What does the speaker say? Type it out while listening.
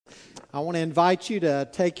I want to invite you to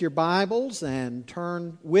take your Bibles and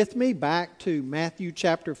turn with me back to Matthew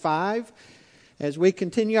chapter 5 as we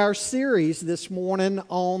continue our series this morning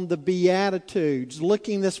on the Beatitudes.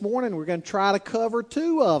 Looking this morning, we're going to try to cover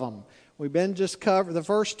two of them. We've been just covered the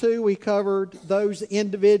first two. We covered those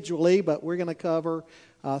individually, but we're going to cover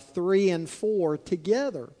 3 and 4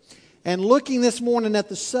 together. And looking this morning at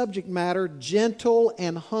the subject matter, gentle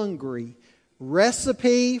and hungry,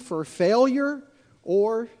 recipe for failure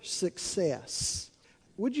or success.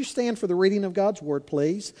 Would you stand for the reading of God's Word,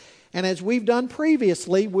 please? And as we've done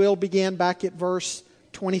previously, we'll begin back at verse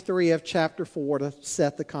 23 of chapter 4 to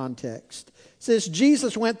set the context. It says,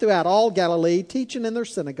 Jesus went throughout all Galilee, teaching in their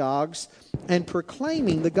synagogues and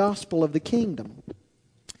proclaiming the gospel of the kingdom,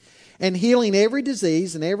 and healing every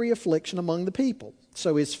disease and every affliction among the people.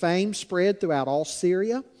 So his fame spread throughout all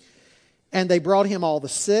Syria. And they brought him all the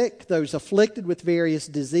sick, those afflicted with various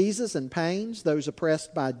diseases and pains, those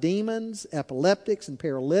oppressed by demons, epileptics, and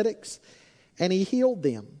paralytics, and he healed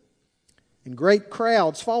them. And great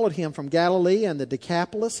crowds followed him from Galilee and the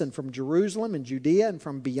Decapolis, and from Jerusalem and Judea, and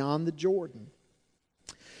from beyond the Jordan.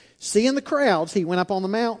 Seeing the crowds, he went up on the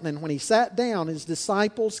mountain, and when he sat down, his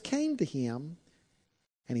disciples came to him,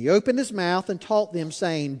 and he opened his mouth and taught them,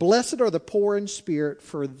 saying, Blessed are the poor in spirit,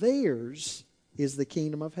 for theirs is the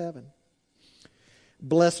kingdom of heaven.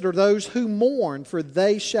 Blessed are those who mourn, for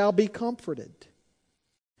they shall be comforted.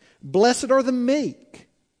 Blessed are the meek,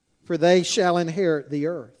 for they shall inherit the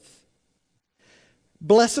earth.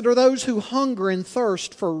 Blessed are those who hunger and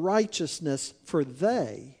thirst for righteousness, for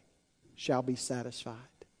they shall be satisfied.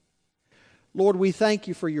 Lord, we thank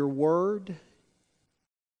you for your word.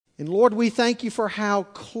 And Lord, we thank you for how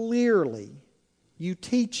clearly you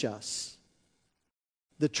teach us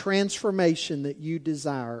the transformation that you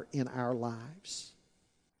desire in our lives.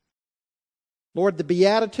 Lord, the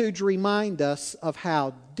Beatitudes remind us of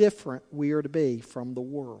how different we are to be from the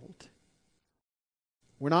world.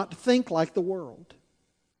 We're not to think like the world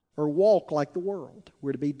or walk like the world.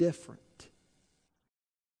 We're to be different.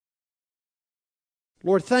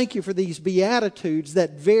 Lord, thank you for these Beatitudes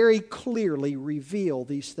that very clearly reveal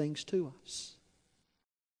these things to us.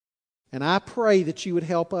 And I pray that you would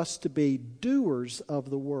help us to be doers of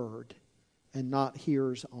the word and not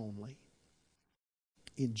hearers only.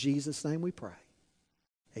 In Jesus' name we pray.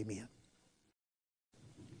 Amen.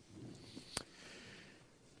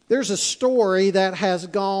 There's a story that has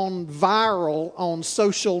gone viral on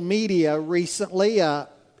social media recently,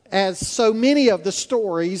 as so many of the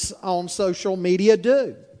stories on social media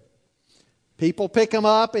do. People pick them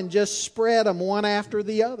up and just spread them one after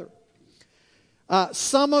the other.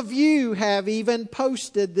 Some of you have even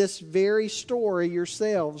posted this very story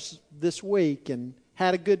yourselves this week and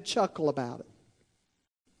had a good chuckle about it.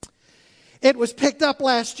 It was picked up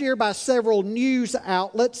last year by several news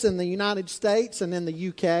outlets in the United States and in the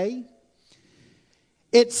UK.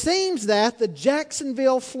 It seems that the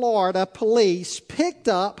Jacksonville, Florida police picked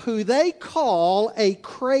up who they call a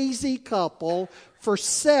crazy couple for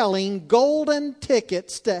selling golden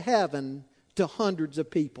tickets to heaven to hundreds of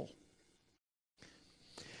people.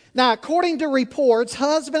 Now, according to reports,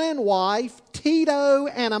 husband and wife, Tito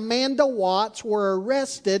and Amanda Watts, were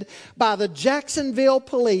arrested by the Jacksonville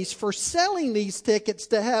police for selling these tickets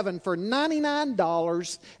to heaven for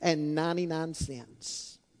 $99.99.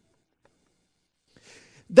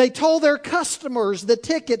 They told their customers the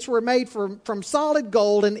tickets were made from solid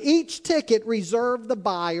gold, and each ticket reserved the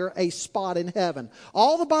buyer a spot in heaven.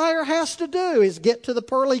 All the buyer has to do is get to the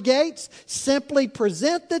pearly gates, simply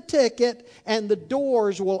present the ticket, and the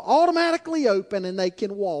doors will automatically open and they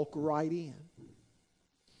can walk right in.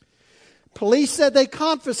 Police said they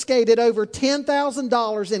confiscated over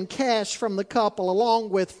 $10,000 in cash from the couple,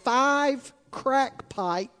 along with 5 crack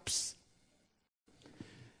pipes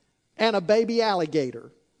and a baby alligator.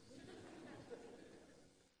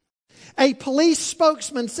 A police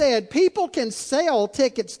spokesman said, people can sell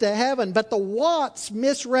tickets to heaven, but the Watts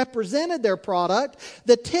misrepresented their product.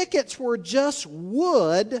 The tickets were just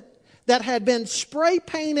wood that had been spray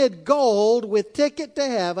painted gold with "Ticket to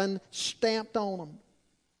Heaven" stamped on them.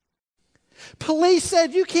 Police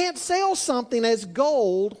said you can't sell something as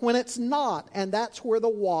gold when it's not, and that's where the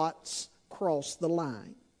Watts crossed the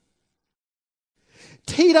line.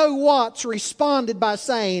 Tito Watts responded by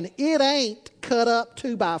saying, it ain't cut up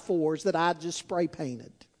 2x4s that I just spray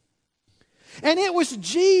painted. And it was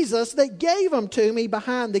Jesus that gave them to me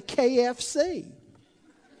behind the KFC.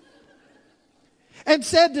 And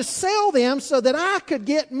said to sell them so that I could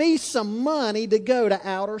get me some money to go to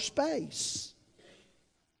outer space.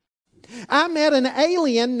 I met an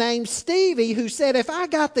alien named Stevie who said if I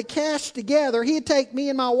got the cash together, he'd take me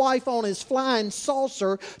and my wife on his flying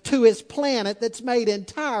saucer to his planet that's made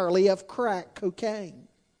entirely of crack cocaine.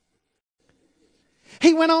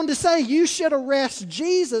 He went on to say, you should arrest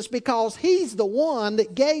Jesus because he's the one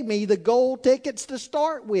that gave me the gold tickets to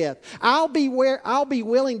start with. I'll be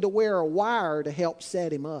willing to wear a wire to help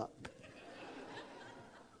set him up.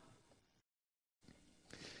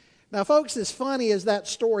 Now, folks, as funny as that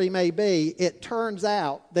story may be, it turns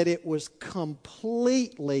out that it was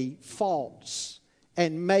completely false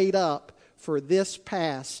and made up for this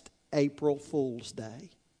past April Fool's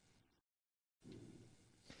Day.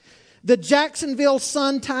 The Jacksonville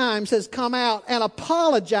Sun-Times has come out and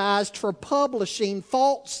apologized for publishing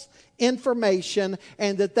false information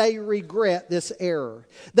and that they regret this error.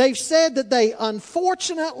 They've said that they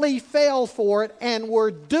unfortunately fell for it and were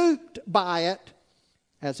duped by it,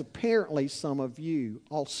 as apparently some of you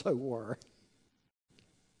also were.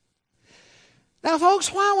 Now,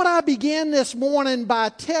 folks, why would I begin this morning by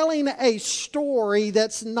telling a story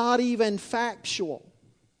that's not even factual?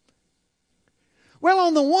 Well,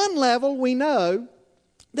 on the one level, we know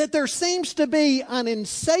that there seems to be an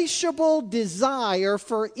insatiable desire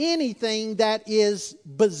for anything that is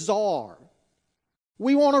bizarre.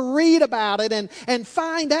 We want to read about it and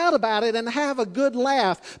find out about it and have a good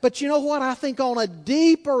laugh. But you know what? I think on a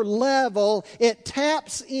deeper level, it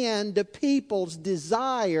taps into people's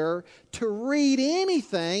desire to read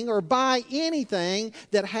anything or buy anything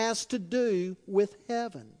that has to do with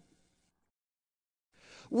heaven.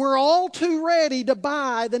 We're all too ready to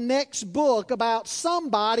buy the next book about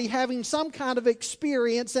somebody having some kind of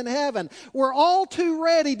experience in heaven. We're all too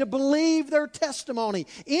ready to believe their testimony.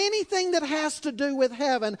 Anything that has to do with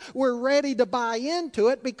heaven, we're ready to buy into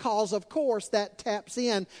it because, of course, that taps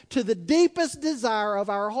in to the deepest desire of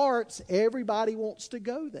our hearts. Everybody wants to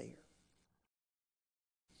go there.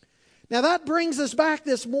 Now that brings us back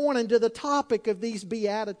this morning to the topic of these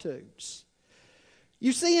Beatitudes.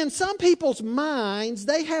 You see, in some people's minds,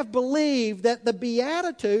 they have believed that the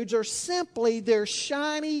Beatitudes are simply their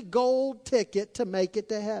shiny gold ticket to make it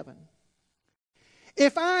to heaven.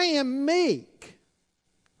 If I am meek,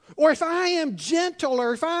 or if I am gentle,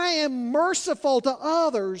 or if I am merciful to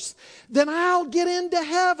others, then I'll get into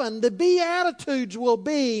heaven. The Beatitudes will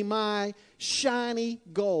be my shiny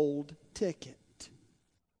gold ticket.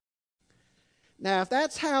 Now, if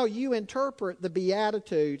that's how you interpret the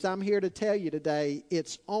Beatitudes, I'm here to tell you today,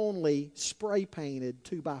 it's only spray painted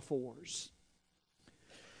 2x4s.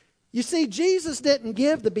 You see, Jesus didn't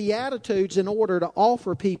give the Beatitudes in order to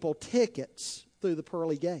offer people tickets through the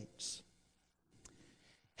pearly gates.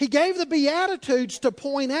 He gave the Beatitudes to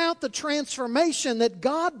point out the transformation that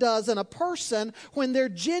God does in a person when they're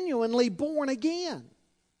genuinely born again.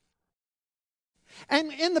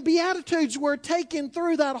 And in the Beatitudes, we're taken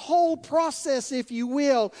through that whole process, if you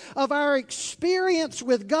will, of our experience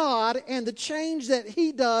with God and the change that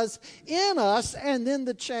He does in us and then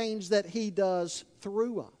the change that He does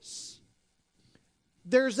through us.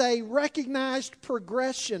 There's a recognized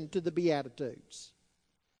progression to the Beatitudes.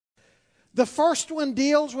 The first one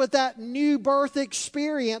deals with that new birth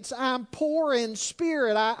experience. I'm poor in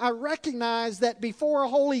spirit. I recognize that before a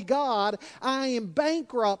holy God, I am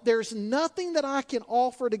bankrupt. There's nothing that I can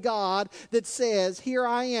offer to God that says, here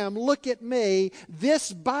I am, look at me.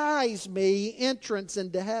 This buys me entrance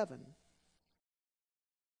into heaven.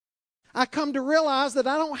 I come to realize that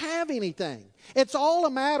I don't have anything. It's all a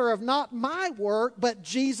matter of not my work, but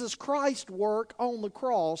Jesus Christ's work on the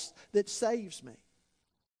cross that saves me.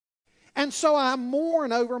 And so I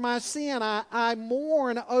mourn over my sin. I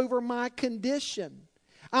mourn over my condition.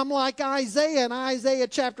 I'm like Isaiah in Isaiah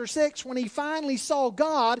chapter 6. When he finally saw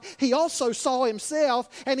God, he also saw himself,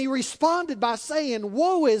 and he responded by saying,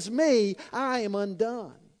 "Woe is me, I am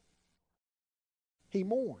undone." He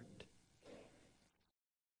mourned.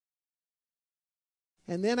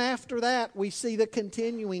 And then after that, we see the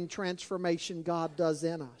continuing transformation God does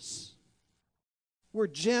in us. We're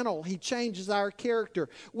gentle. He changes our character.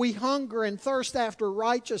 We hunger and thirst after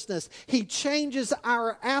righteousness. He changes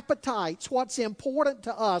our appetites, what's important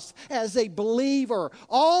to us as a believer.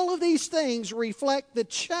 All of these things reflect the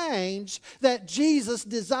change that Jesus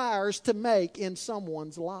desires to make in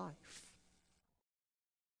someone's life.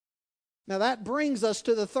 Now that brings us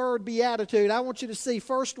to the third beatitude. I want you to see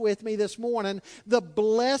first with me this morning the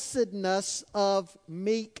blessedness of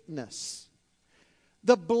meekness.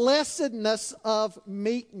 The blessedness of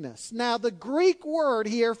meekness. Now, the Greek word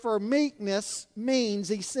here for meekness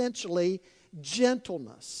means essentially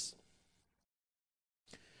gentleness.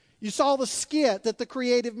 You saw the skit that the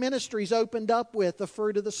Creative Ministries opened up with, the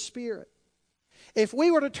fruit of the Spirit. If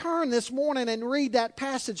we were to turn this morning and read that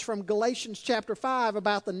passage from Galatians chapter 5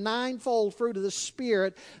 about the ninefold fruit of the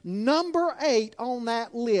Spirit, number 8 on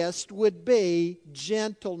that list would be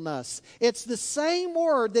gentleness. It's the same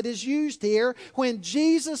word that is used here when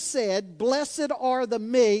Jesus said, "Blessed are the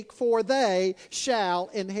meek, for they shall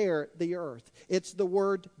inherit the earth." It's the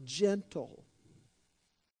word gentle.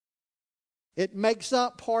 It makes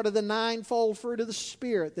up part of the ninefold fruit of the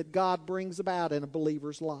Spirit that God brings about in a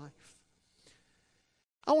believer's life.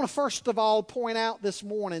 I want to first of all point out this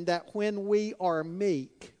morning that when we are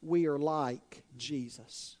meek, we are like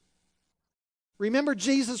Jesus. Remember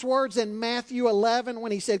Jesus' words in Matthew 11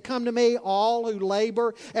 when He said, "Come to me, all who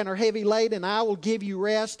labor and are heavy laden, and I will give you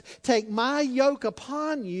rest. Take my yoke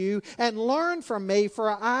upon you and learn from me,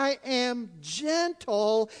 for I am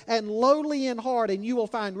gentle and lowly in heart, and you will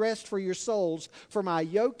find rest for your souls. For my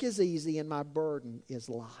yoke is easy and my burden is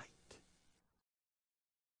light."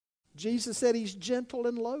 Jesus said He's gentle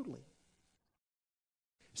and lowly.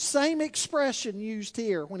 Same expression used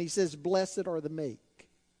here when He says, "Blessed are the meek."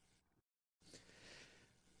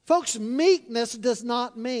 Folks, meekness does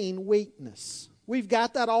not mean weakness. We've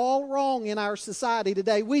got that all wrong in our society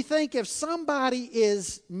today. We think if somebody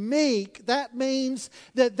is meek, that means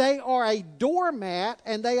that they are a doormat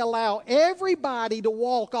and they allow everybody to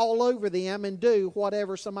walk all over them and do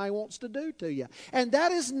whatever somebody wants to do to you. And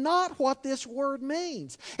that is not what this word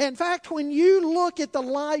means. In fact, when you look at the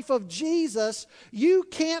life of Jesus, you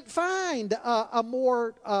can't find a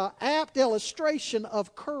more apt illustration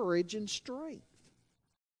of courage and strength.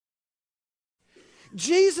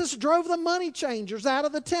 Jesus drove the money changers out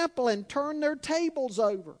of the temple and turned their tables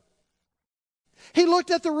over. He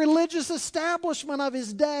looked at the religious establishment of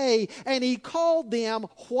His day and He called them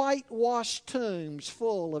whitewashed tombs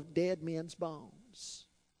full of dead men's bones.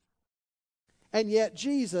 And yet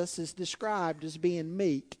Jesus is described as being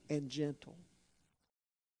meek and gentle.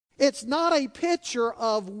 It's not a picture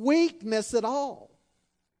of weakness at all.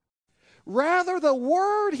 Rather, the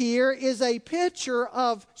word here is a picture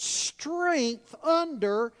of strength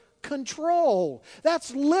under control.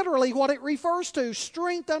 That's literally what it refers to,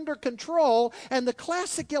 strength under control. And the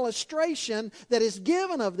classic illustration that is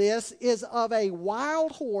given of this is of a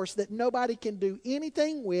wild horse that nobody can do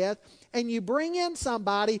anything with, and you bring in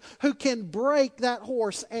somebody who can break that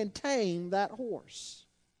horse and tame that horse.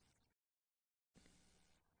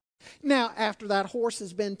 Now, after that horse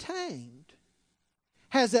has been tamed,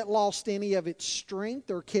 has it lost any of its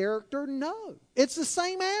strength or character? No. It's the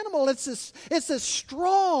same animal. It's as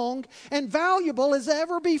strong and valuable as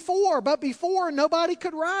ever before. But before, nobody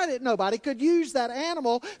could ride it. Nobody could use that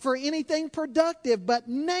animal for anything productive. But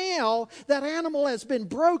now, that animal has been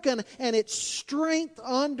broken and its strength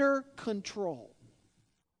under control.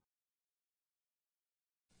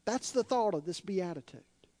 That's the thought of this beatitude.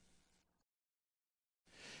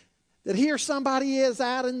 That here somebody is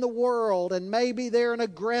out in the world and maybe they're an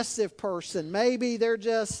aggressive person. Maybe they're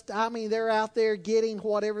they're out there getting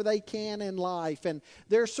whatever they can in life. And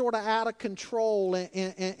they're sort of out of control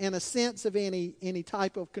in a sense of any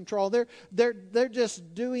type of control. They're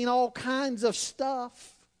just doing all kinds of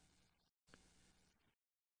stuff.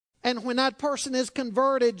 And when that person is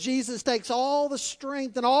converted, Jesus takes all the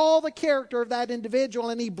strength and all the character of that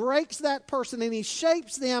individual and He breaks that person and He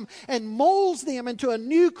shapes them and molds them into a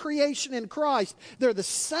new creation in Christ. They're the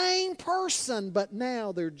same person, but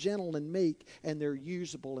now they're gentle and meek and they're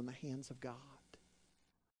usable in the hands of God.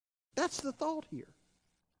 That's the thought here.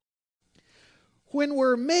 When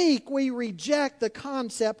we're meek, we reject the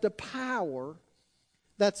concept of power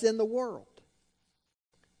that's in the world.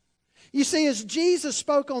 You see, as Jesus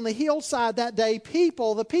spoke on the hillside that day,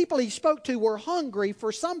 the people He spoke to were hungry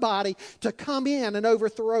for somebody to come in and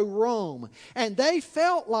overthrow Rome. And they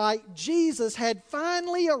felt like Jesus had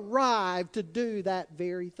finally arrived to do that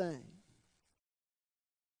very thing.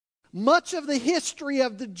 Much of the history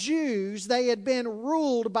of the Jews, they had been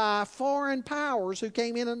ruled by foreign powers who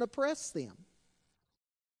came in and oppressed them.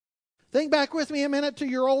 Think back with me a minute to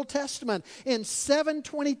your Old Testament. In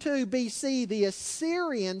 722 BC, the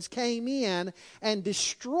Assyrians came in and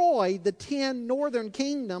destroyed the 10 northern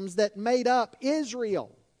kingdoms that made up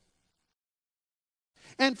Israel.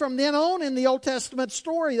 And from then on in the Old Testament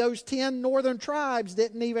story, those 10 northern tribes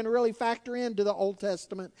didn't even really factor into the Old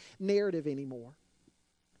Testament narrative anymore.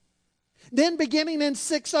 Then beginning in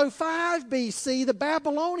 605 BC, the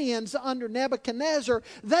Babylonians under Nebuchadnezzar,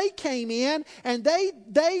 they came in and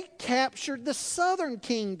they captured the southern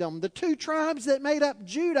kingdom, the 2 tribes that made up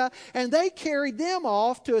Judah, and they carried them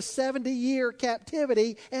off to a 70-year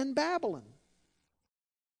captivity in Babylon.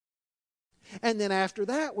 And then after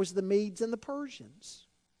that was the Medes and the Persians.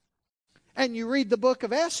 And you read the book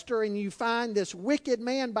of Esther and you find this wicked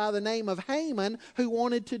man by the name of Haman who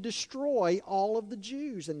wanted to destroy all of the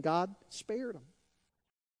Jews, and God spared him.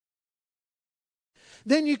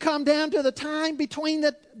 Then you come down to the time between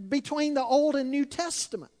the Old and New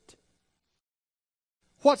Testament.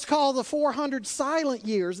 What's called the 400 silent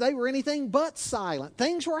years. They were anything but silent.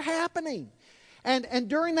 Things were happening. And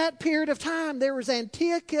during that period of time, there was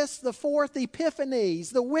Antiochus IV Epiphanes,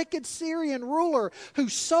 the wicked Syrian ruler who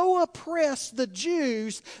so oppressed the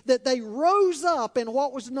Jews that they rose up in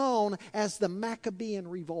what was known as the Maccabean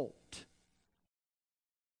Revolt.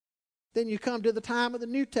 Then you come to the time of the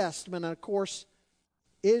New Testament, and of course,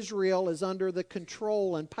 Israel is under the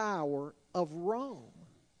control and power of Rome.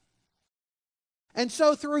 And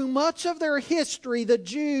so through much of their history, the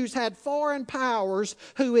Jews had foreign powers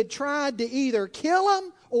who had tried to either kill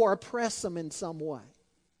them or oppress them in some way.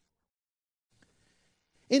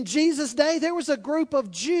 In Jesus' day, there was a group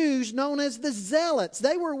of Jews known as the Zealots.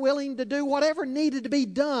 They were willing to do whatever needed to be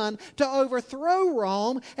done to overthrow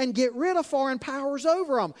Rome and get rid of foreign powers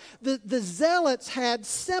over them. The Zealots had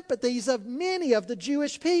sympathies of many of the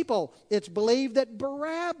Jewish people. It's believed that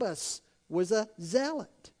Barabbas was a zealot.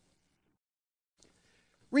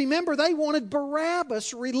 Remember, they wanted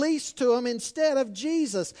Barabbas released to them instead of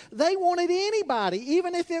Jesus. They wanted anybody,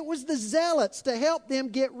 even if it was the Zealots, to help them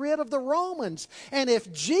get rid of the Romans. And if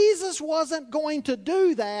Jesus wasn't going to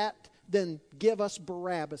do that, then give us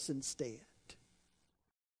Barabbas instead.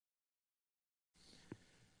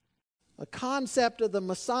 A concept of the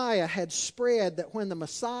Messiah had spread that when the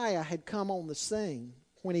Messiah had come on the scene,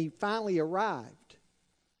 when he finally arrived,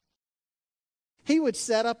 he would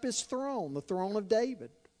set up his throne, the throne of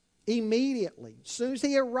David. Immediately, as soon as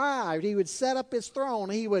he arrived, he would set up his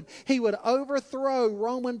throne. He would overthrow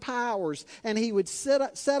Roman powers, and he would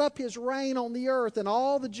set up his reign on the earth, and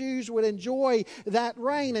all the Jews would enjoy that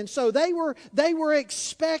reign. And so they were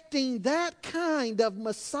expecting that kind of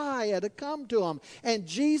Messiah to come to them. And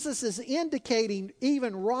Jesus is indicating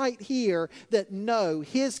even right here that no,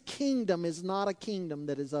 his kingdom is not a kingdom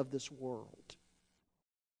that is of this world.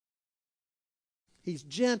 He's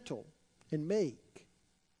gentle and meek.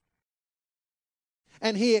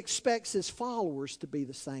 And he expects his followers to be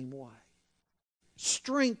the same way.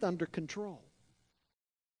 Strength under control.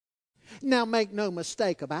 Now make no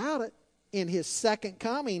mistake about it. In his second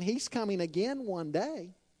coming, he's coming again one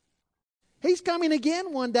day. He's coming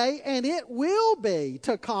again one day, and it will be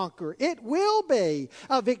to conquer. It will be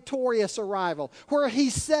a victorious arrival where he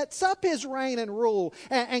sets up his reign and rule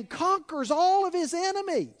and conquers all of his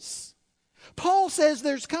enemies. Paul says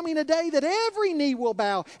there's coming a day that every knee will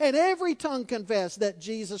bow and every tongue confess that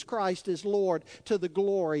Jesus Christ is Lord, to the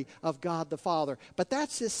glory of God the Father. But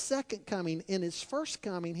that's his second coming. In his first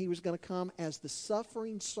coming, he was going to come as the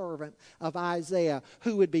suffering servant of Isaiah,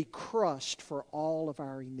 who would be crushed for all of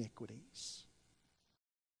our iniquities.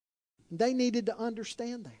 They needed to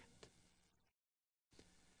understand that.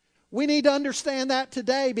 We need to understand that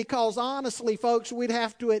today, because honestly, folks, we'd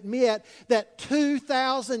have to admit that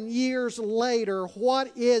 2,000 years later,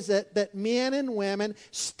 what is it that men and women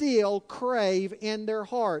still crave in their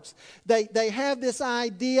hearts? They have this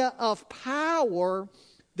idea of power,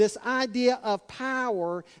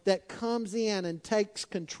 that comes in and takes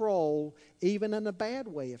control, even in a bad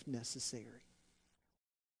way if necessary.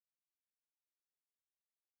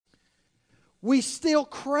 We still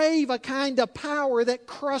crave a kind of power that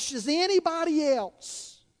crushes anybody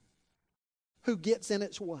else who gets in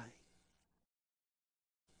its way.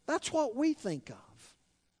 That's what we think of.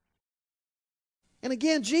 And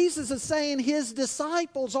again, Jesus is saying his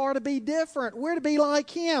disciples are to be different. We're to be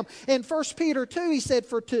like him. In 1 Peter 2, he said,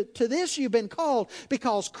 "For to this you've been called,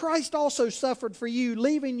 because Christ also suffered for you,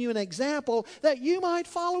 leaving you an example that you might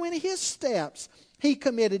follow in his steps. He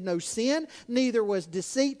committed no sin, neither was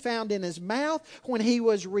deceit found in his mouth. When he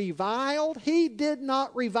was reviled, he did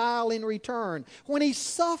not revile in return. When he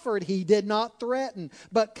suffered, he did not threaten,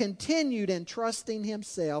 but continued entrusting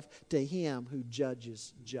himself to him who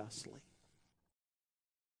judges justly."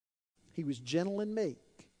 He was gentle and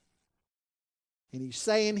meek. And he's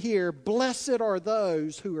saying here, "Blessed are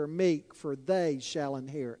those who are meek, for they shall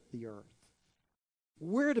inherit the earth."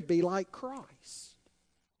 We're to be like Christ.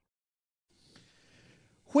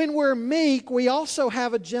 When we're meek, we also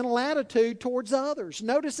have a gentle attitude towards others.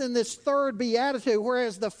 Notice in this third beatitude,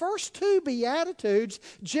 whereas the first two beatitudes,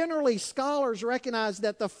 generally scholars recognize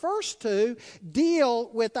that the first two deal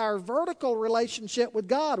with our vertical relationship with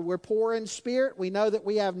God. We're poor in spirit. We know that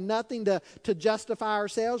we have nothing to justify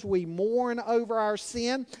ourselves. We mourn over our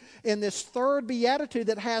sin. In this third beatitude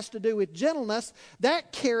that has to do with gentleness,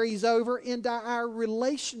 that carries over into our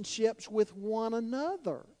relationships with one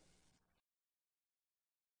another.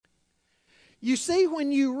 You see,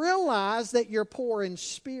 when you realize that you're poor in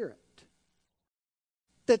spirit,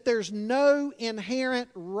 that there's no inherent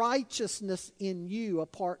righteousness in you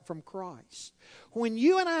apart from Christ. When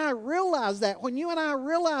you and I realize that, when you and I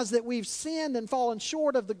realize that we've sinned and fallen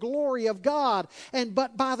short of the glory of God,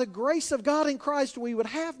 but by the grace of God in Christ we would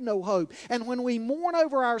have no hope. And when we mourn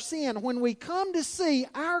over our sin, when we come to see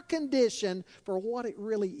our condition for what it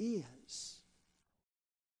really is,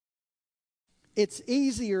 it's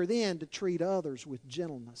easier then to treat others with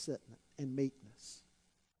gentleness, isn't it, and meekness.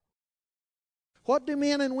 What do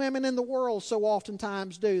men and women in the world so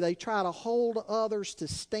oftentimes do? They try to hold others to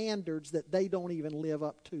standards that they don't even live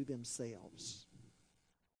up to themselves.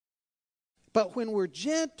 But when we're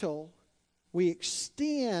gentle, we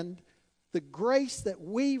extend the grace that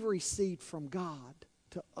we've received from God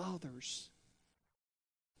to others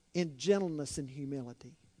in gentleness and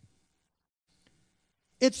humility.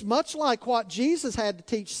 It's much like what Jesus had to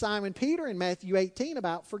teach Simon Peter in Matthew 18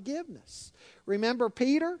 about forgiveness. Remember,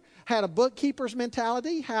 Peter had a bookkeeper's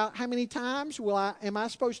mentality. How many times am I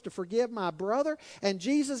supposed to forgive my brother? And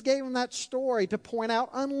Jesus gave him that story to point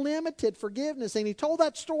out unlimited forgiveness. And he told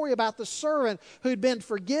that story about the servant who'd been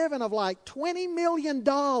forgiven of like $20 million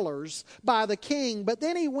by the king. But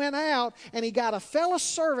then he went out and he got a fellow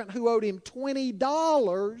servant who owed him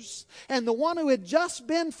 $20. And the one who had just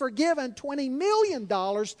been forgiven $20 million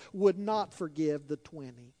would not forgive the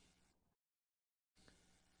 20.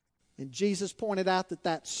 And Jesus pointed out that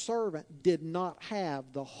that servant did not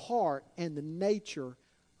have the heart and the nature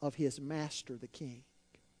of his master, the king.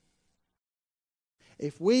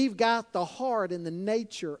 If we've got the heart and the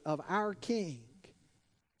nature of our king,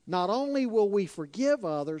 not only will we forgive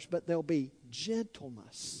others, but there'll be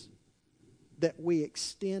gentleness that we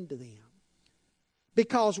extend to them.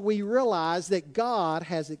 Because we realize that God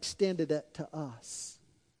has extended it to us.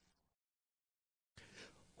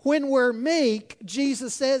 When we're meek,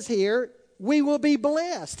 Jesus says here, we will be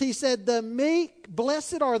blessed. He said, the meek,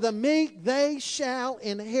 blessed are the meek, they shall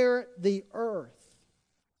inherit the earth.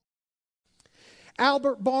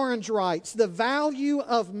 Albert Barnes writes, the value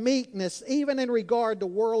of meekness, even in regard to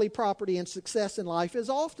worldly property and success in life, is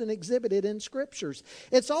often exhibited in Scriptures.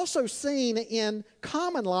 It's also seen in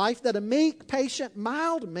common life that a meek, patient,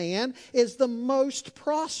 mild man is the most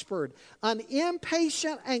prospered. An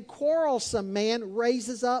impatient and quarrelsome man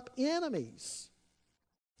raises up enemies,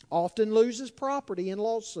 often loses property in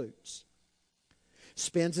lawsuits,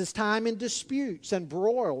 spends his time in disputes and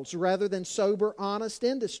broils rather than sober, honest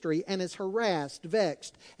industry, and is harassed,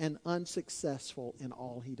 vexed, and unsuccessful in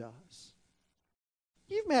all he does.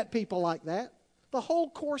 You've met people like that. The whole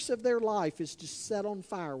course of their life is just set on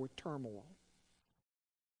fire with turmoil.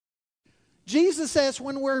 Jesus says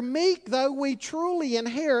when we're meek, though, we truly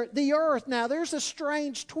inherit the earth. Now, there's a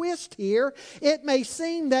strange twist here. It may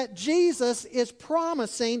seem that Jesus is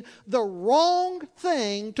promising the wrong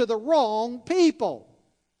thing to the wrong people.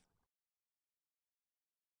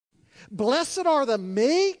 Blessed are the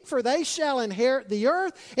meek, for they shall inherit the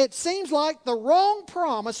earth. It seems like the wrong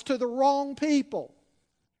promise to the wrong people.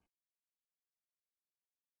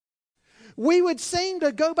 We would seem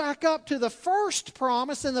to go back up to the first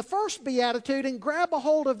promise and the first beatitude and grab a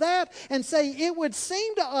hold of that and say it would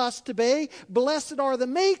seem to us to be, blessed are the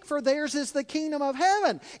meek, for theirs is the kingdom of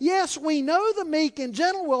heaven. Yes, we know the meek and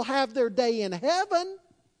gentle will have their day in heaven.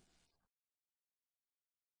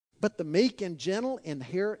 But the meek and gentle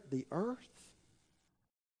inherit the earth?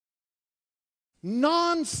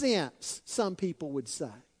 Nonsense, some people would say.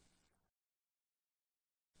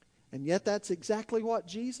 And yet that's exactly what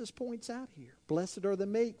Jesus points out here. Blessed are the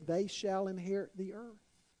meek, they shall inherit the earth.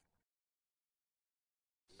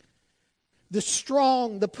 The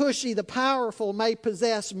strong, the pushy, the powerful may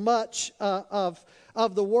possess much of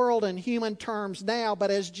the world in human terms now, but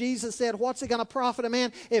as Jesus said, what's it going to profit a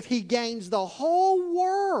man if he gains the whole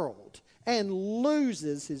world and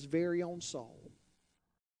loses his very own soul?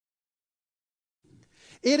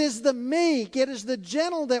 It is the meek, it is the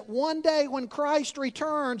gentle that one day when Christ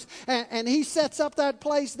returns and he sets up that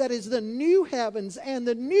place that is the new heavens and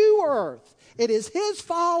the new earth. It is his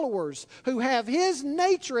followers who have his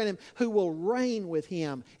nature in him who will reign with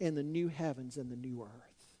him in the new heavens and the new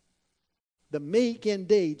earth. The meek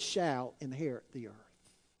indeed shall inherit the earth.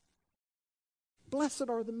 Blessed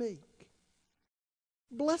are the meek.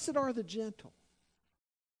 Blessed are the gentle.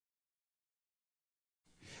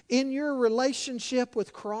 In your relationship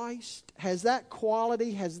with Christ, has that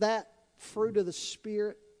quality, has that fruit of the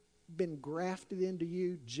Spirit been grafted into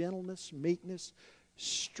you? Gentleness, meekness,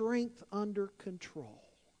 strength under control.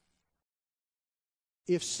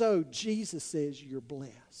 If so, Jesus says you're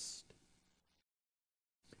blessed.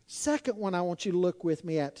 Second one I want you to look with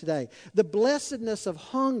me at today. The blessedness of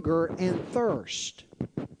hunger and thirst.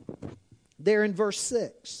 There in verse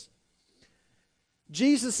 6.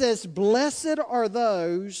 Jesus says, "Blessed are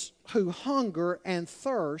those who hunger and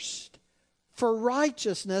thirst for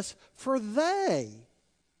righteousness, for they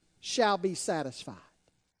shall be satisfied."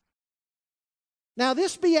 Now,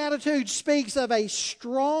 this beatitude speaks of a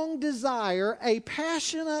strong desire, a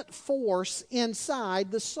passionate force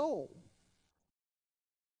inside the soul.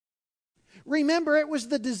 Remember, it was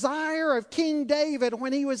the desire of King David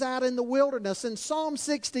when he was out in the wilderness. In Psalm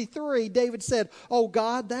 63, David said, "O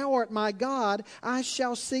God, thou art my God. I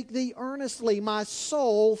shall seek thee earnestly. My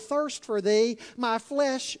soul thirsts for thee. My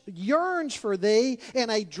flesh yearns for thee in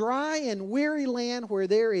a dry and weary land where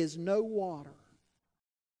there is no water."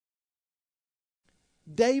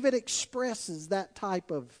 David expresses that type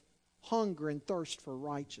of hunger and thirst for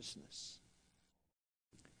righteousness.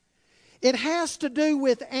 It has to do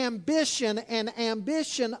with ambition, and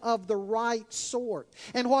ambition of the right sort.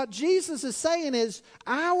 And what Jesus is saying is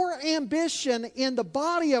our ambition in the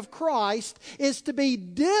body of Christ is to be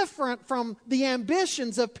different from the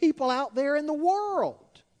ambitions of people out there in the world.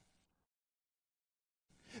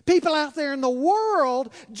 People out there in the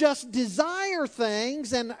world just desire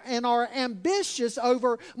things and are ambitious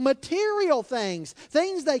over material things.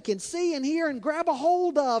 Things they can see and hear and grab a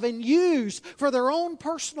hold of and use for their own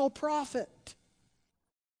personal profit.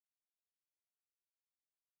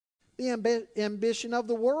 The ambition of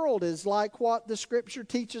the world is like what the Scripture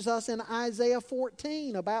teaches us in Isaiah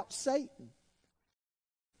 14 about Satan,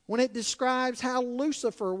 when it describes how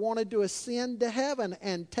Lucifer wanted to ascend to heaven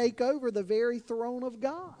and take over the very throne of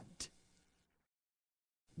God.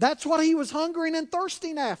 That's what he was hungering and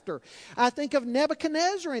thirsting after. I think of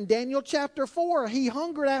Nebuchadnezzar in Daniel chapter 4. He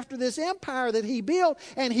hungered after this empire that he built,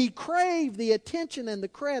 and he craved the attention and the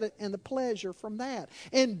credit and the pleasure from that.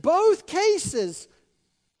 In both cases,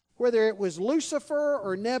 whether it was Lucifer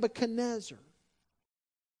or Nebuchadnezzar,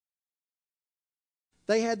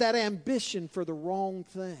 they had that ambition for the wrong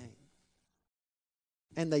thing,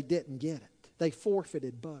 and they didn't get it. They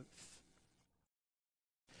forfeited both.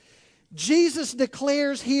 Jesus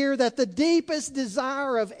declares here that the deepest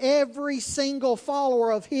desire of every single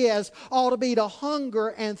follower of His ought to be to hunger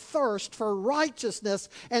and thirst for righteousness,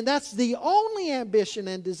 and that's the only ambition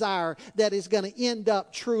and desire that is going to end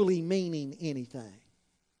up truly meaning anything.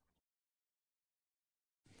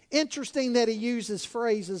 Interesting that He uses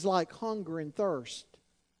phrases like hunger and thirst.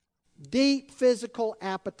 Deep physical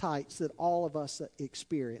appetites that all of us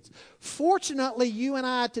experience. Fortunately, you and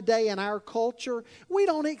I today in our culture, we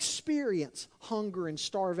don't experience hunger and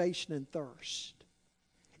starvation and thirst.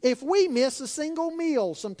 If we miss a single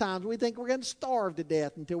meal, sometimes we think we're going to starve to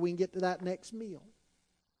death until we can get to that next meal.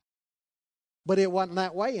 But it wasn't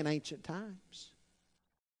that way in ancient times.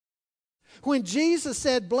 When Jesus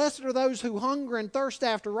said, "Blessed are those who hunger and thirst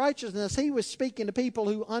after righteousness," He was speaking to people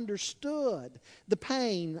who understood the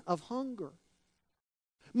pain of hunger.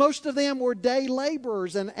 Most of them were day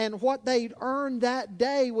laborers, and what they'd earned that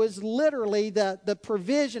day was literally the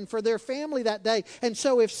provision for their family that day. And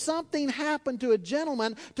so if something happened to a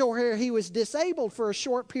gentleman to where he was disabled for a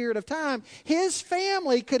short period of time, his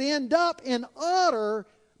family could end up in utter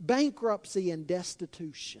bankruptcy and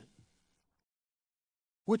destitution,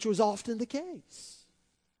 which was often the case.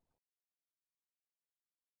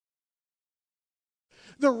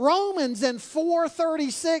 The Romans in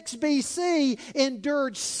 436 BC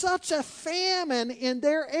endured such a famine in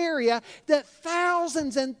their area that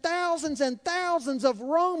thousands and thousands and thousands of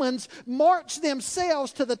Romans marched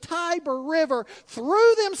themselves to the Tiber River,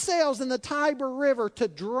 threw themselves in the Tiber River to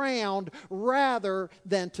drown rather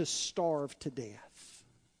than to starve to death.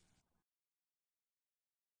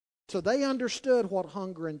 So they understood what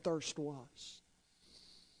hunger and thirst was.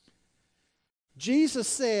 Jesus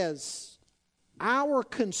says, our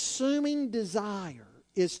consuming desire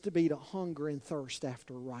is to be to hunger and thirst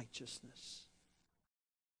after righteousness.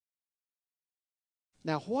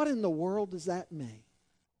 Now, what in the world does that mean?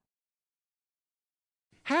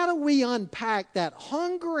 How do we unpack that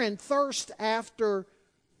hunger and thirst after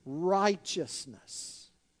righteousness?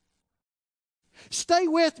 Stay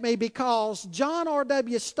with me, because John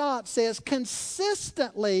R.W. Stott says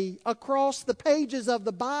consistently across the pages of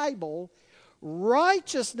the Bible,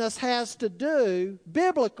 righteousness has to do,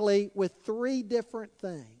 biblically, with three different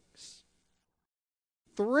things.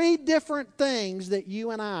 Three different things that you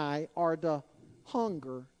and I are to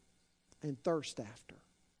hunger and thirst after.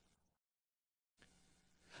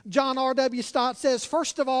 John R.W. Stott says,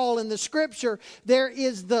 first of all, in the Scripture, there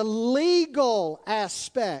is the legal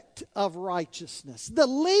aspect of righteousness. The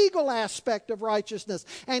legal aspect of righteousness.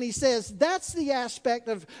 And he says that's the aspect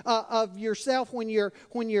of yourself when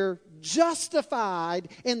you're justified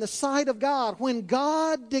in the sight of God, when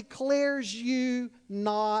God declares you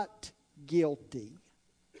not guilty.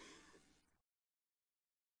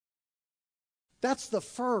 That's the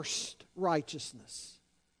first righteousness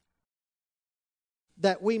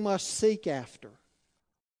that we must seek after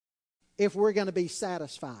if we're going to be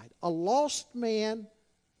satisfied. A lost man,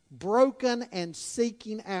 broken and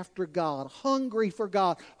seeking after God, hungry for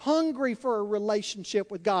God, hungry for a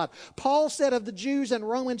relationship with God. Paul said of the Jews in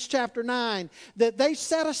Romans chapter 9 that they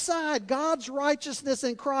set aside God's righteousness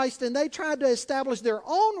in Christ and they tried to establish their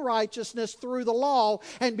own righteousness through the law,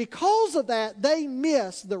 and because of that they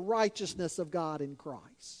missed the righteousness of God in Christ.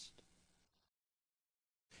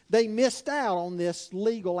 They missed out on this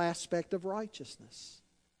legal aspect of righteousness.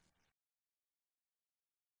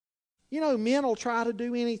 You know, men will try to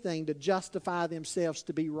do anything to justify themselves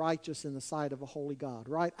to be righteous in the sight of a holy God,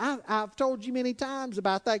 right? I've told you many times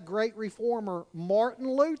about that great reformer,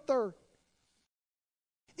 Martin Luther.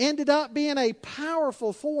 Ended up being a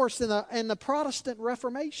powerful force in the Protestant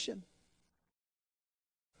Reformation.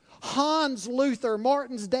 Hans Luther,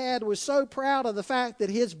 Martin's dad, was so proud of the fact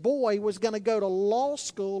that his boy was going to go to law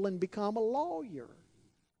school and become a lawyer.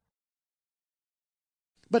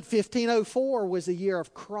 But 1504 was a year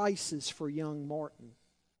of crisis for young Martin.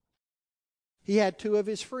 He had two of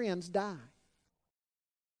his friends die.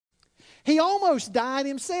 He almost died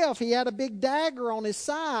himself. He had a big dagger on his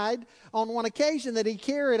side on one occasion that he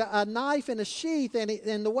carried a knife in a sheath,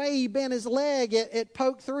 and the way he bent his leg, it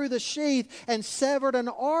poked through the sheath and severed an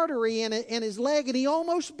artery in his leg, and he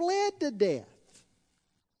almost bled to death.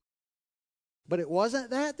 But it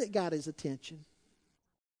wasn't that got his attention.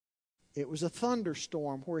 It was a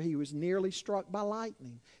thunderstorm where he was nearly struck by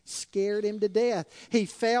lightning. Scared him to death. He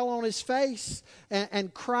fell on his face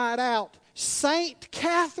and cried out, "Saint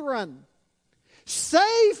Catherine,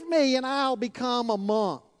 save me and I'll become a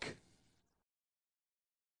monk."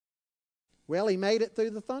 Well, he made it through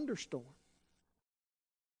the thunderstorm.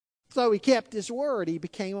 So he kept his word. He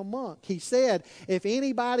became a monk. He said, if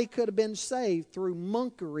anybody could have been saved through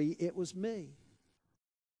monkery, it was me.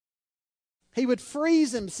 He would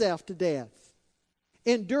freeze himself to death,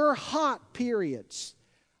 endure hot periods,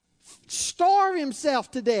 starve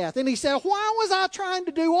himself to death. And he said, why was I trying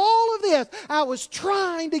to do all of this? I was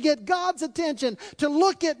trying to get God's attention to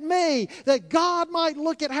look at me, that God might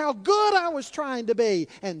look at how good I was trying to be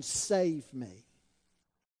and save me.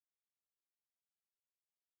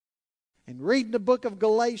 And reading the book of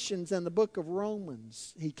Galatians and the book of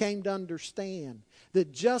Romans, he came to understand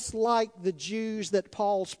that just like the Jews that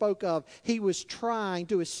Paul spoke of, he was trying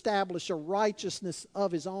to establish a righteousness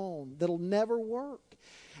of his own that'll never work.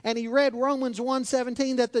 And he read Romans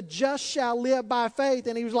 1:17 that the just shall live by faith.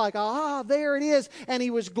 And he was like, there it is. And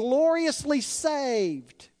he was gloriously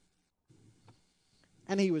saved.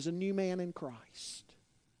 And he was a new man in Christ.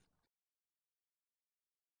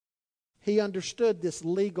 He understood this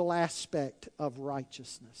legal aspect of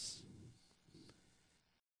righteousness.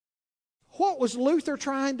 What was Luther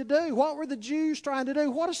trying to do? What were the Jews trying to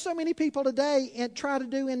do? What do so many people today try to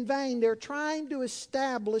do in vain? They're trying to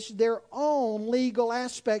establish their own legal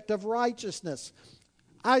aspect of righteousness.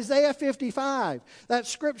 Isaiah 55, that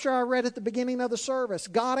scripture I read at the beginning of the service.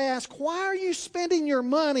 God asked, why are you spending your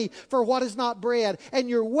money for what is not bread and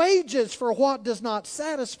your wages for what does not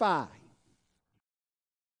satisfy?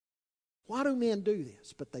 Why do men do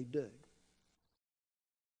this? But they do.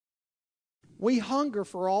 We hunger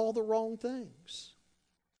for all the wrong things.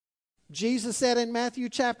 Jesus said in Matthew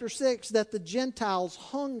chapter 6 that the Gentiles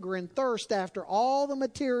hunger and thirst after all the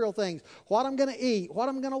material things. What I'm going to eat, what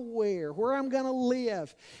I'm going to wear, where I'm going to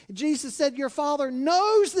live. Jesus said your Father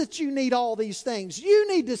knows that you need all these things. You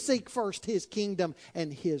need to seek first His kingdom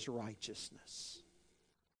and His righteousness.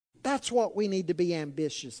 That's what we need to be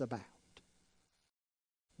ambitious about.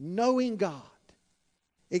 Knowing God,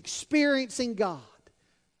 experiencing God,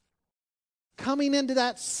 coming into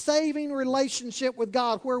that saving relationship with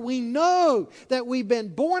God where we know that we've been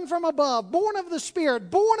born from above, born of the Spirit,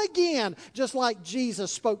 born again, just like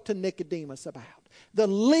Jesus spoke to Nicodemus about. The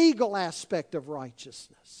legal aspect of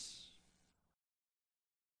righteousness.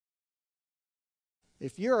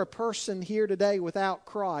 If you're a person here today without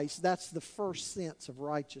Christ, that's the first sense of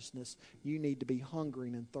righteousness you need to be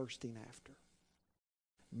hungering and thirsting after.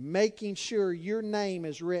 Making sure your name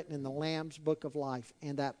is written in the Lamb's Book of Life,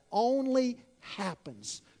 and that only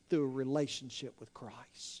happens through a relationship with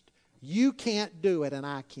Christ. You can't do it, and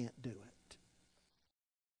I can't do it.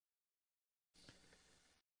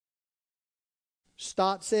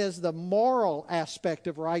 Stott says the moral aspect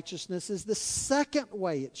of righteousness is the second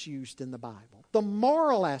way it's used in the Bible. The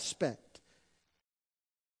moral aspect.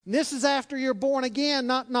 And this is after you're born again,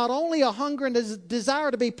 not only a hunger and a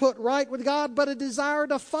desire to be put right with God, but a desire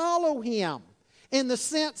to follow Him in the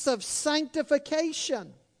sense of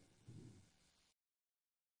sanctification.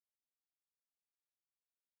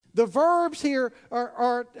 The verbs here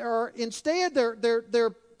are instead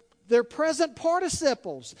they're present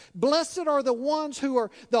participles. Blessed are the ones who are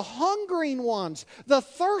the hungering ones, the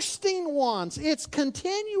thirsting ones. It's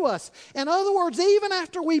continuous. In other words, even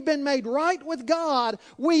after we've been made right with God,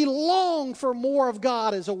 we long for more of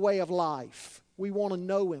God as a way of life. We want to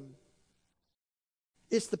know Him.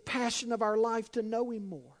 It's the passion of our life to know Him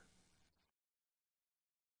more.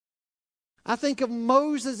 I think of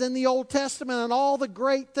Moses in the Old Testament and all the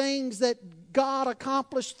great things that God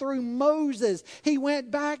accomplished through Moses. He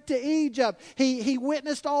went back to Egypt. He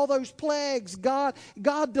witnessed all those plagues. God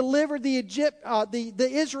delivered the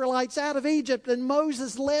Israelites out of Egypt, and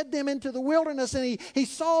Moses led them into the wilderness, and he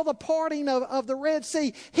saw the parting of the Red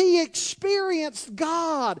Sea. He experienced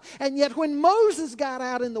God. And yet when Moses got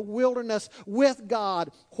out in the wilderness with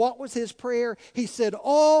God, what was his prayer? He said,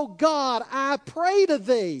 "Oh God, I pray to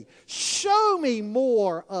Thee, show me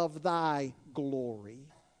more of Thy glory."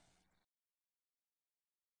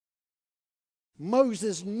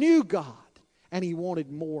 Moses knew God, and he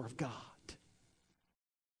wanted more of God.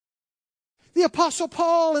 The Apostle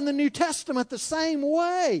Paul in the New Testament the same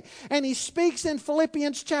way. And he speaks in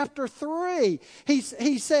Philippians chapter 3. He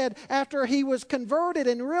said after he was converted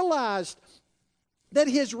and realized that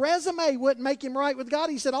his resume wouldn't make him right with God,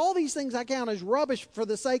 he said, all these things I count as rubbish for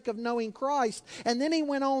the sake of knowing Christ. And then he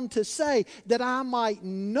went on to say that I might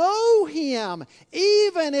know Him,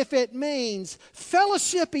 even if it means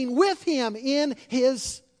fellowshipping with Him in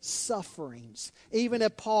His sufferings. Even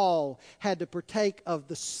if Paul had to partake of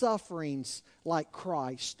the sufferings like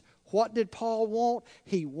Christ. What did Paul want?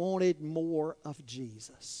 He wanted more of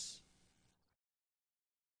Jesus.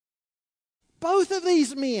 Both of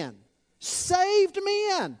these men, saved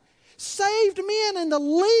men in the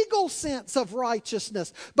legal sense of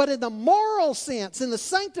righteousness, but in the moral sense, in the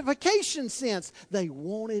sanctification sense, they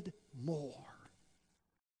wanted more.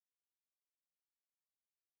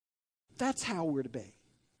 That's how we're to be.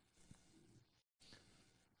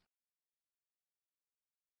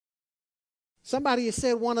 Somebody has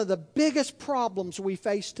said one of the biggest problems we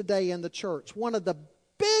face today in the church, one of the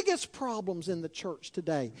biggest problems in the church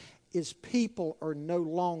today is people are no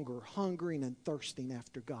longer hungering and thirsting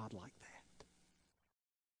after God like that.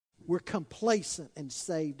 We're complacent and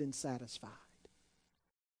saved and satisfied.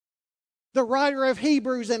 The writer of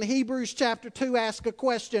Hebrews in Hebrews chapter 2 asks a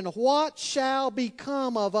question, what shall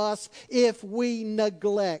become of us if we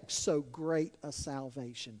neglect so great a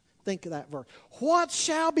salvation? Think of that verse. What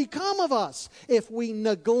shall become of us if we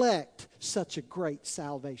neglect such a great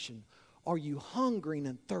salvation? Are you hungering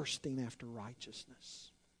and thirsting after righteousness?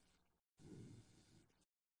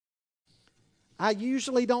 I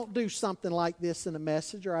usually don't do something like this in a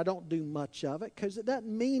message, or I don't do much of it because it doesn't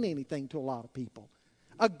mean anything to a lot of people.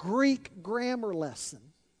 A Greek grammar lesson.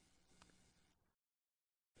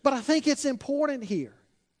 But I think it's important here.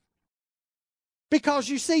 Because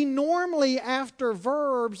you see, normally after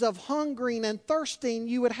verbs of hungering and thirsting,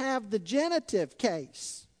 you would have the genitive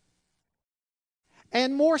case.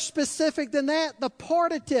 And more specific than that, the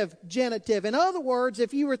partitive genitive. In other words,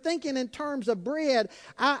 if you were thinking in terms of bread,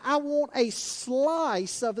 I want a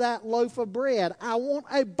slice of that loaf of bread. I want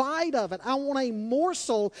a bite of it. I want a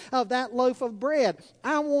morsel of that loaf of bread.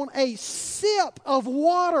 I want a sip of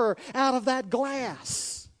water out of that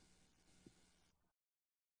glass.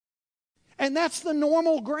 And that's the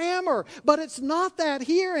normal grammar. But it's not that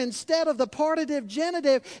here. Instead of the partitive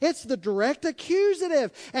genitive, it's the direct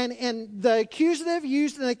accusative. And the accusative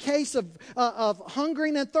used in a case of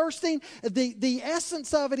hungering and thirsting, the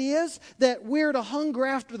essence of it is that we're to hunger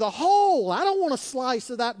after the whole. I don't want a slice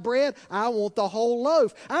of that bread. I want the whole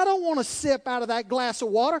loaf. I don't want a sip out of that glass of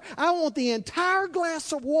water. I want the entire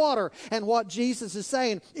glass of water. And what Jesus is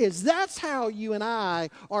saying is that's how you and I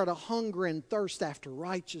are to hunger and thirst after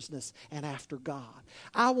righteousness and after God.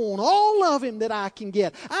 I want all of Him that I can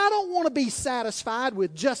get. I don't want to be satisfied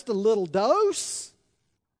with just a little dose.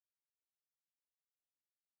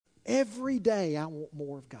 Every day I want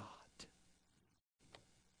more of God.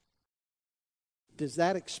 Does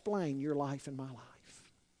that explain your life and my life?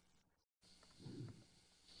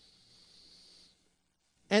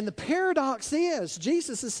 And the paradox is,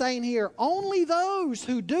 Jesus is saying here, only those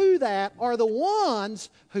who do that are the ones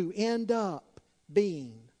who end up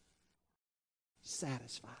being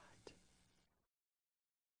satisfied,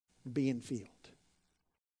 being filled.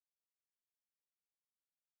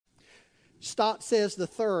 Stott says the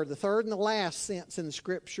third and the last sense in the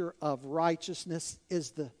Scripture of righteousness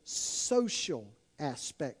is the social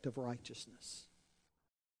aspect of righteousness.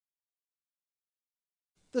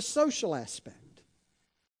 The social aspect.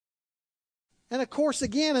 And of course,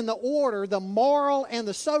 again, in the order, the moral and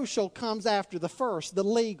the social comes after the first, the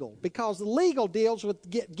legal. Because the legal deals with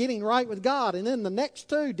getting right with God, and then the next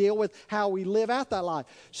two deal with how we live out that life.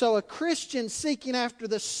 So a Christian seeking after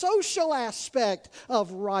the social aspect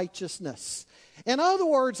of righteousness. In other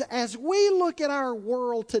words, as we look at our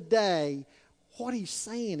world today, what he's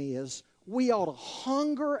saying is we ought to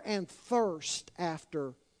hunger and thirst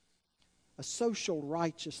after a social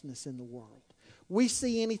righteousness in the world. We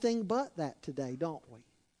see anything but that today, don't we?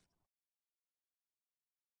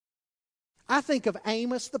 I think of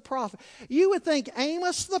Amos the prophet. You would think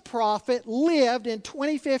Amos the prophet lived in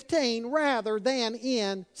 2015 rather than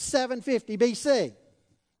in 750 BC.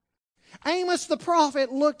 Amos the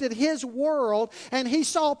prophet looked at his world and he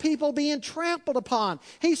saw people being trampled upon.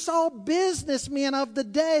 He saw businessmen of the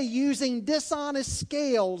day using dishonest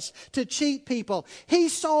scales to cheat people. He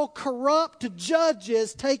saw corrupt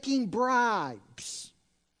judges taking bribes.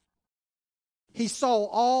 He saw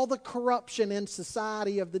all the corruption in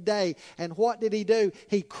society of the day. And what did he do?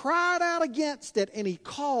 He cried out against it and he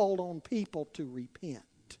called on people to repent.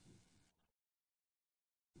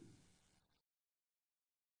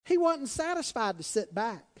 He wasn't satisfied to sit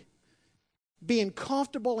back, being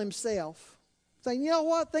comfortable himself, saying, you know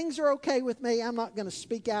what, things are okay with me. I'm not going to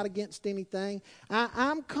speak out against anything.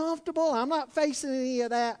 I'm comfortable. I'm not facing any of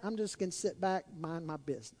that. I'm just going to sit back and mind my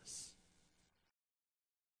business.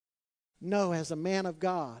 No, as a man of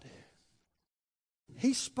God,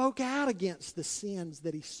 he spoke out against the sins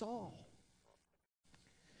that he saw.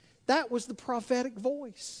 That was the prophetic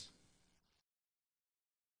voice.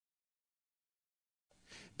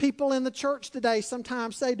 People in the church today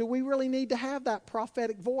sometimes say, do we really need to have that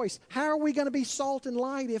prophetic voice? How are we going to be salt and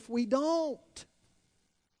light if we don't?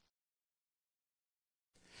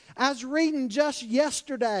 I was reading just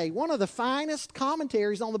yesterday one of the finest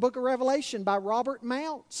commentaries on the book of Revelation by Robert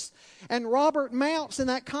Mounce. And Robert Mounce, in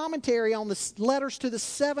that commentary on the letters to the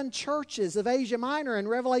 7 churches of Asia Minor in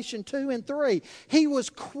Revelation 2 and 3, he was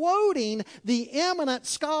quoting the eminent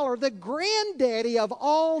scholar, the granddaddy of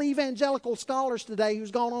all evangelical scholars today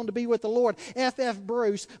who's gone on to be with the Lord, F.F.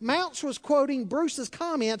 Bruce. Mounce was quoting Bruce's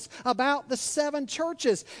comments about the 7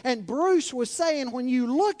 churches. And Bruce was saying, when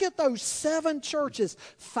you look at those 7 churches,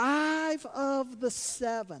 5 of the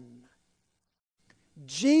 7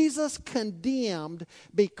 Jesus condemned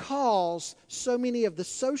because so many of the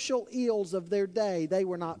social ills of their day, they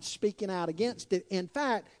were not speaking out against it. In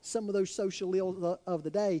fact, some of those social ills of the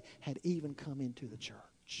day had even come into the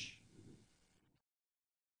church.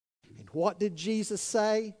 And what did Jesus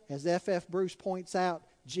say? As F.F. Bruce points out,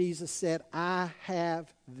 Jesus said, I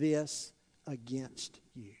have this against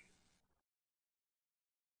you.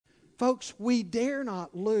 Folks, we dare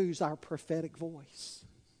not lose our prophetic voice.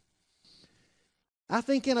 I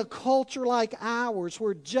think in a culture like ours,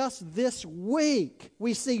 where just this week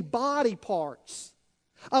we see body parts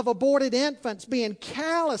of aborted infants being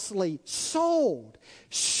callously sold.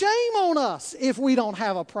 Shame on us if we don't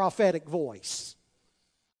have a prophetic voice.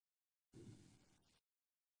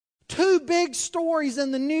 2 big stories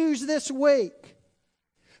in the news this week.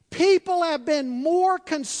 People have been more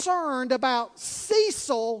concerned about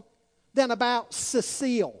Cecil than about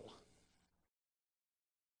Cecile.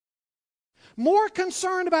 More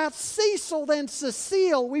concerned about Cecil than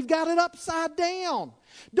Cecile. We've got it upside down.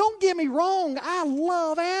 Don't get me wrong, I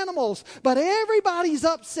love animals, but everybody's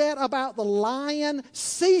upset about the lion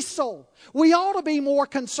Cecil. We ought to be more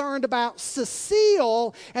concerned about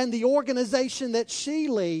Cecile and the organization that she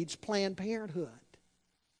leads, Planned Parenthood.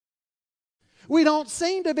 We don't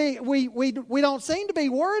seem to be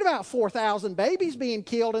worried about 4,000 babies being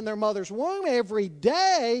killed in their mother's womb every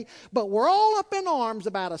day, but we're all up in arms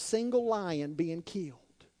about a single lion being killed.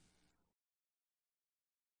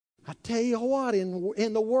 I tell you what,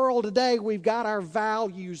 in the world today, we've got our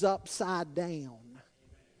values upside down.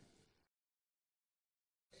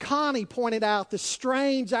 Connie pointed out the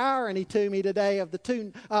strange irony to me today of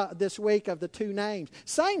this week of the 2 names.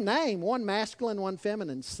 Same name, one masculine, one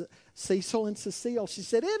feminine, Cecil and Cecile. She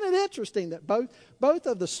said, isn't it interesting that both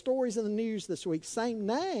of the stories in the news this week, same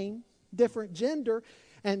name, different gender,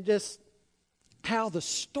 and just how the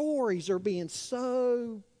stories are being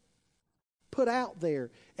so put out there.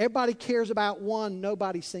 Everybody cares about one.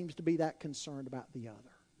 Nobody seems to be that concerned about the other.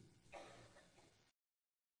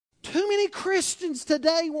 Too many Christians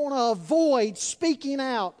today want to avoid speaking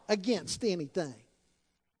out against anything.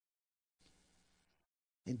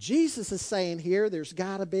 And Jesus is saying here there's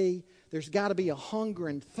got to be There's got to be a hunger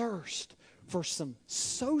and thirst for some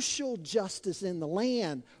social justice in the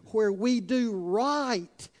land where we do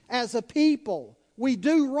right as a people. We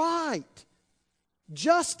do right.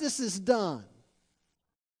 Justice is done.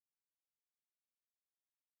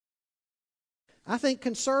 I think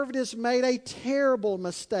conservatives made a terrible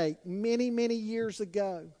mistake many, many years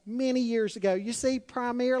ago. Many years ago. You see,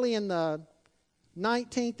 primarily in the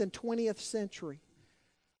 19th and 20th century,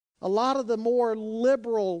 a lot of the more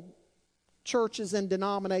liberal churches and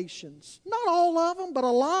denominations, not all of them, but a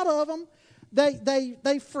lot of them,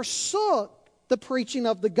 they forsook the preaching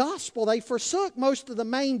of the gospel. They forsook most of the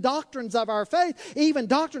main doctrines of our faith, even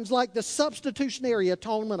doctrines like the substitutionary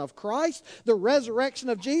atonement of Christ, the resurrection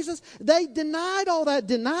of Jesus. They denied all that,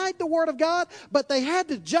 denied the Word of God, but they had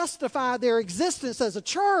to justify their existence as a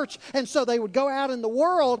church, and so they would go out in the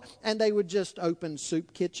world and they would just open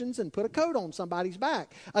soup kitchens and put a coat on somebody's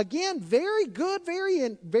back. Again, very good,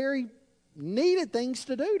 very needed things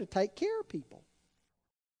to do to take care of people.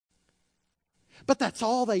 But that's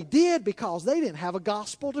all they did because they didn't have a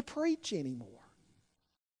gospel to preach anymore.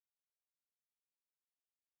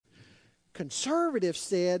 Conservatives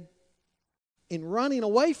said, in running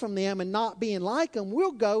away from them and not being like them,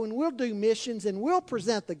 we'll go and we'll do missions and we'll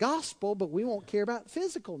present the gospel, but we won't care about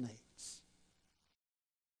physical needs.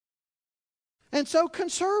 And so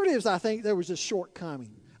conservatives, I think there was a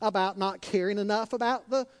shortcoming about not caring enough about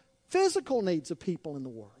the physical needs of people in the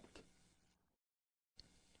world.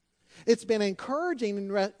 It's been encouraging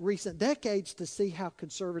in recent decades to see how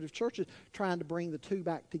conservative churches are trying to bring the two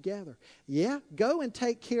back together. Yeah, go and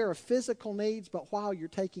take care of physical needs, but while you're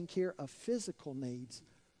taking care of physical needs,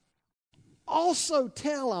 also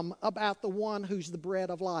tell them about the one who's the bread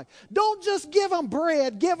of life. Don't just give them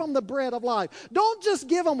bread, give them the bread of life. Don't just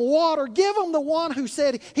give them water, give them the one who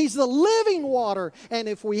said He's the living water. And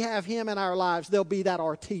if we have Him in our lives, there'll be that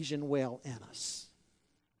artesian well in us.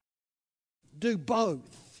 Do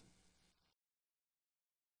both.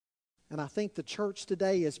 And I think the church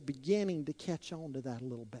today is beginning to catch on to that a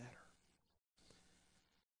little better.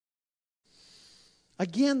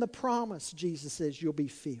 Again, the promise, Jesus says, you'll be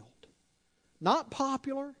filled. Not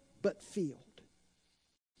popular, but filled.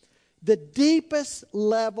 The deepest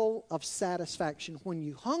level of satisfaction when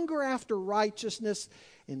you hunger after righteousness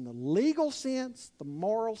in the legal sense, the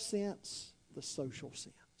moral sense, the social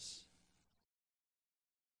sense.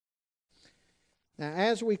 Now,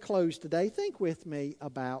 as we close today, think with me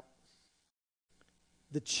about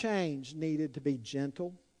the change needed to be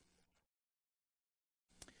gentle.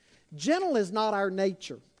 Gentle is not our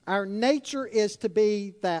nature. Our nature is to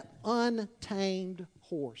be that untamed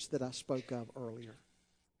horse that I spoke of earlier.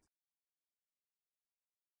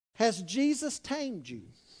 Has Jesus tamed you?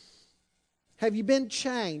 Have you been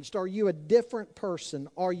changed? Are you a different person?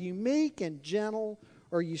 Are you meek and gentle?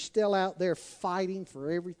 Or are you still out there fighting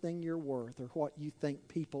for everything you're worth or what you think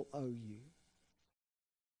people owe you?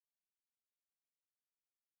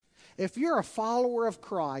 If you're a follower of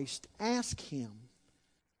Christ, ask Him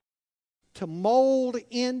to mold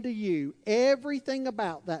into you everything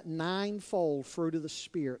about that ninefold fruit of the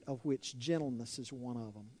Spirit, of which gentleness is one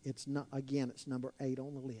of them. It's number 8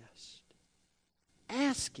 on the list.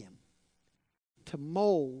 Ask Him to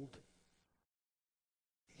mold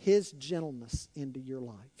His gentleness into your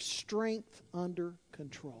life. Strength under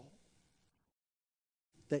control.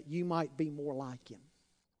 That you might be more like Him.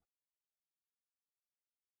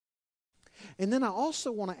 And then I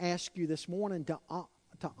also want to ask you this morning to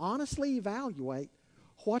honestly evaluate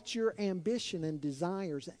what your ambition and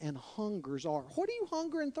desires and hungers are. What do you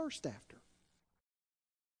hunger and thirst after?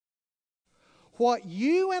 What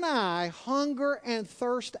you and I hunger and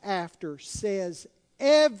thirst after says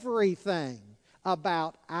everything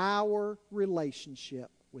about our relationship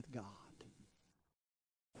with God,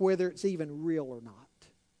 whether it's even real or not.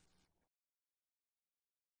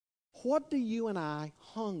 What do you and I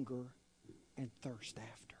hunger and thirst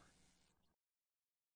after?